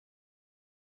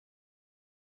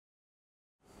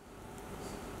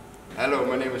Hello,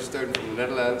 my name is Teun from the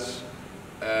Netherlands.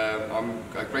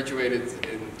 I graduated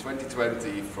in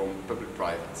 2020 from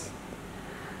public-private.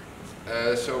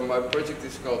 So my project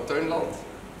is called Teunland.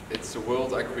 It's a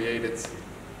world I created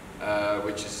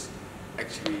which is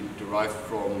actually derived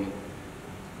from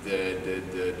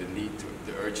the need,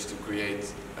 the urge to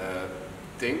create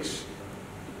things.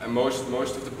 And most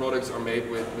of the products are made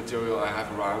with material I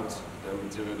have around. The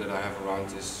material that I have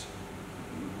around is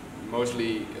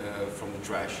mostly from the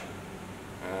trash.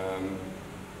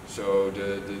 So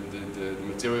the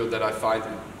material that I find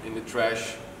in the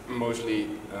trash mostly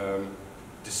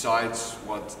decides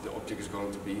what the object is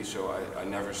going to be. So I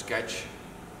never sketch.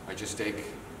 I just take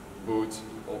wood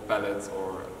or pallet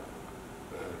or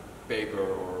paper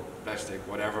or plastic,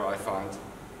 whatever I find,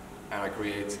 and I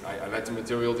create. I let the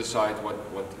material decide what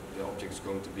the object is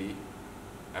going to be.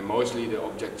 And mostly the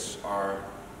objects are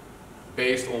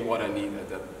based on what I need at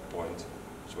that point.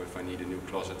 So if I need a new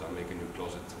closet, I make a new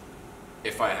closet,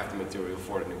 if I have the material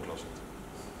for the new closet.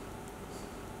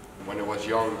 When I was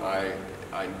young, I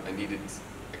needed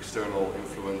external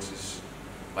influences,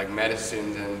 like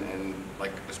medicine and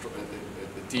like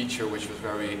a teacher which was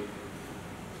very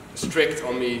strict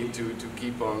on me to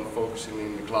keep on focusing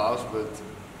in the class. But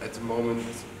at the moment,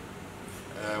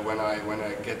 when I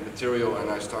get material and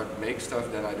I start to make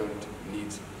stuff, then I don't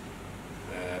need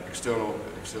external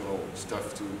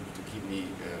stuff to keep me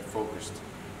focused.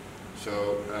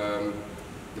 So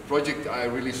the project, I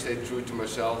really stayed true to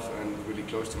myself and really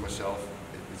close to myself.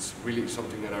 It's really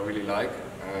something that I really like.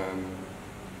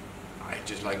 I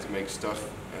just like to make stuff,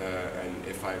 and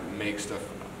if I make stuff,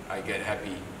 I get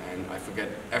happy and I forget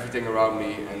everything around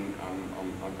me, and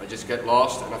I just get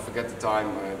lost and I forget the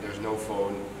time. There's no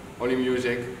phone, only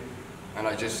music, and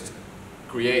I just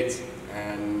create.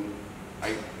 And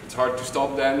it's hard to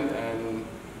stop then. And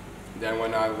then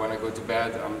when I go to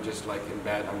bed, I'm just like in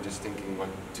bed. I'm just thinking what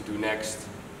to do next.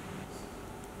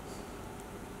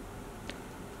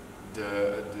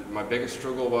 My biggest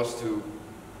struggle was to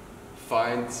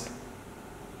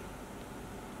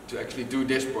actually do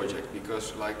this project,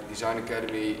 because like Design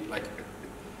Academy, like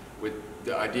with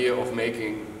the idea of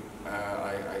making,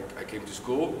 I came to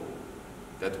school.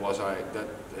 That was the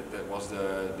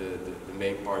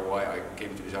main part why I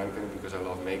came to Design Academy, because I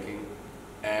love making.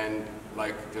 And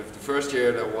like the first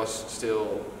year there was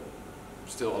still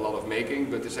a lot of making,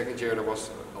 but the second year there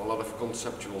was a lot of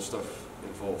conceptual stuff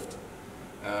involved,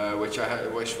 which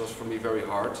was for me very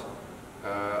hard.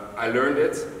 I learned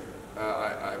it.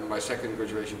 My second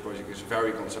graduation project is a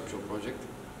very conceptual project,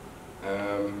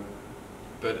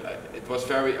 but it was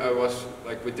very. I was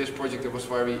like with this project. It was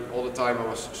very all the time. I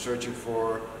was searching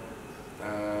for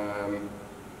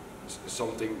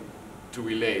something to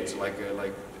relate,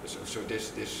 so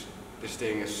this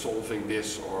thing is solving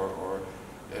this, or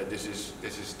this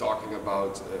is talking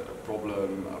about a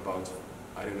problem about,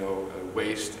 I don't know,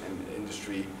 waste and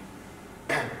industry.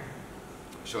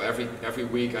 So every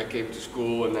week I came to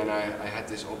school, and then I had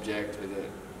this object with a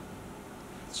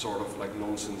sort of like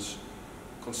nonsense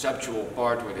conceptual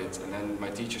part with it, and then my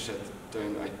teacher said,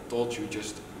 "I told you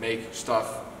just make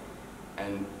stuff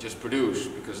and just produce,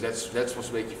 because that's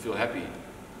what makes you feel happy."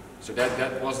 So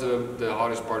that was the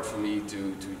hardest part for me,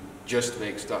 to just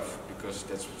make stuff, because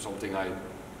that's something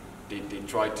they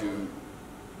tried to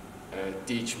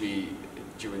teach me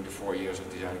during the 4 years of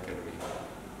Design Academy,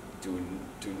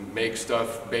 to make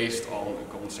stuff based on a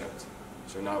concept.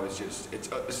 So now it's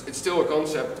still a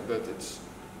concept, but it's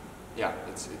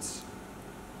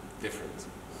different.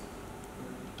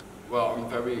 Well, I'm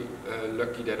very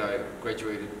lucky that I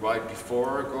graduated right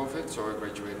before COVID, so I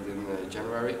graduated in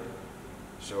January.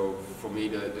 So for me,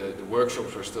 the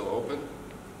workshops were still open.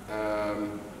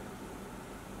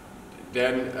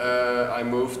 Then I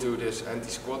moved to this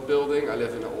anti-squat building. I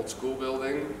live in an old school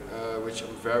building, which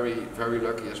I'm very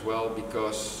lucky as well,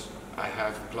 because I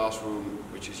have a classroom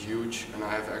which is huge, and I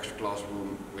have an extra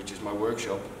classroom which is my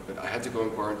workshop, but I had to go in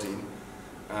quarantine.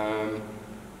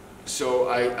 So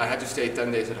I had to stay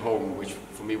 10 days at home, which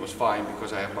for me was fine,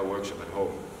 because I have my workshop at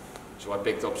home. So I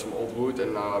picked up some old wood,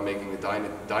 and now I'm making a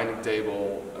dining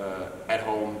table at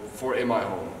home in my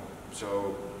home.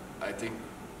 So I think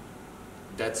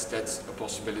that's a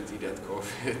possibility that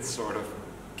COVID sort of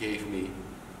gave me.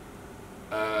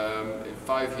 In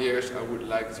 5 years, I would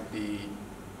like to be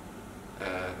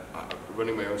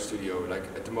running my own studio. Like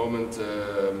at the moment,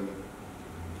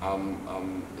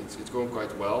 it's going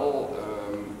quite well.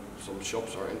 Some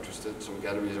shops are interested, some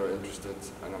galleries are interested,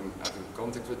 and I'm having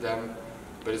contact with them.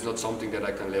 But it's not something that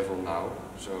I can live on now,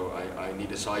 so I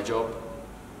need a side job.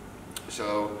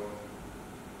 So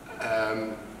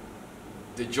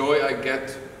the joy I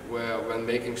get when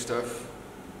making stuff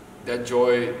that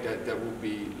joy, that would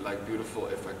be like beautiful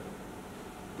if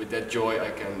with that joy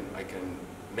I can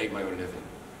make my own living.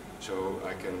 So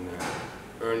I can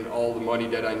earn all the money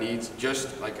that I need,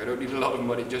 just like I don't need a lot of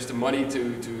money, just the money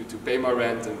to pay my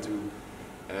rent and to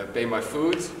pay my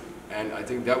food. And I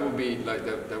think that would be like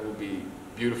that would be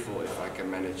beautiful if I can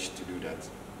manage to do that.